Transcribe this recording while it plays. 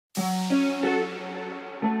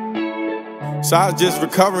So I was just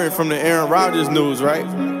recovering from the Aaron Rodgers news, right?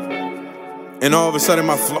 And all of a sudden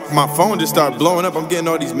my phone just started blowing up. I'm getting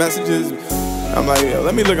all these messages. I'm like, yo,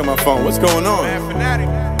 let me look at my phone. What's going on?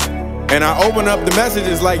 And I open up the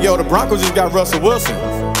messages like, yo, the Broncos just got Russell Wilson.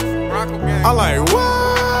 I'm like,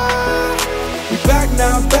 what? We back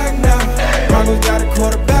now, back now. Broncos got a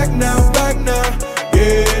quarterback now, back now.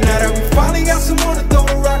 Yeah, now that we finally got someone to throw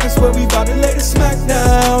the rock, I swear we about to lay the smack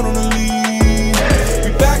down on the lead.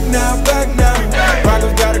 We back now, back now.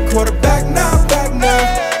 Broncos got a quarterback now, back now.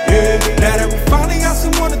 Yeah, now that we finally got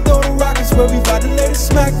someone to throw the rock, I swear we about to lay the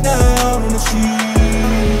smack down on the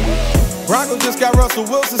sheet. Broncos just got Russell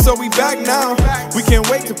Wilson, so we back now. We can't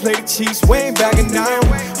wait to play the Chiefs, we ain't backing down.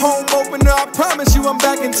 Home opener, I promise you I'm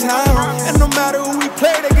back in town. And no matter who we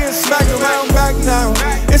play, they get smacked around. Back now,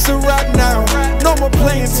 it's a wrap now. No more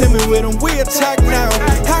playing timid with them, we attack now.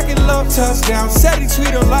 Hacking love touchdown, said he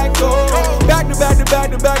tweeted like gold. Back to back to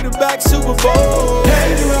back to back to back Super Bowl.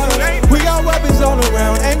 Dangerous, we got weapons all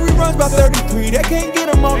around. Angry runs by 33, they can't get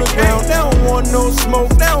them on the ground. They don't want no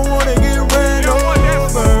smoke, they don't wanna get ran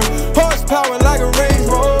over. Horsepower like a Range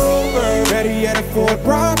Rover. Ready at a Ford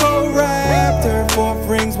Bronco Raptor. 4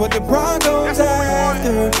 rings with the Broncos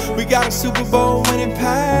after. We got a Super Bowl winning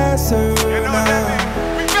passer now.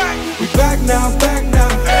 We back now, back now.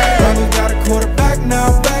 Broncos got a quarterback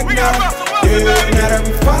now, back now. Yeah, now that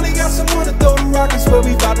we finally got someone to throw the rock, I swear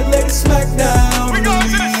we about to lay the smack down. We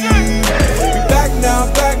back now,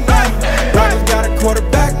 back now. Broncos got a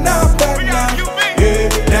quarterback now, back now. Yeah,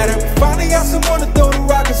 now that we finally got someone to throw the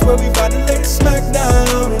rock, I swear we about to lay the smack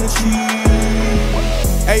down on the sheet.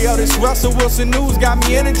 Hey yo, this Russell Wilson news got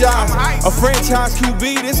me energized. A franchise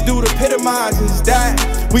QB, this dude epitomizes that.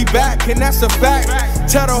 We back, and that's a fact.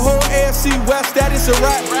 Tell the whole AFC West that it's a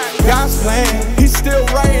wrap. God's plan, he's still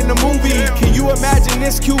writing the movie. Can you imagine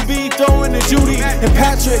this QB throwing to Judy and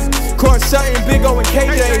Patrick, Court Sutton, Big O and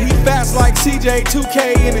KJ? He fast like CJ,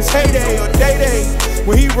 2K in his heyday or day-day.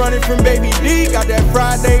 When he running from Baby D, got that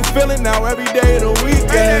Friday feeling now every day of the week.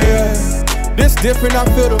 Yeah. This different, I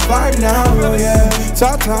feel the vibe now, oh yeah.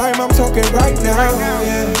 Talk time, I'm talking right now, oh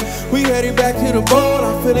yeah. We headed back to the bowl,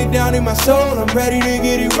 I feel it down in my soul, I'm ready to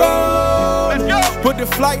get it rolling. Put the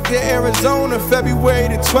flight to Arizona, February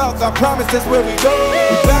the 12th, I promise that's where we go.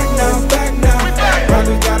 We back now, back now.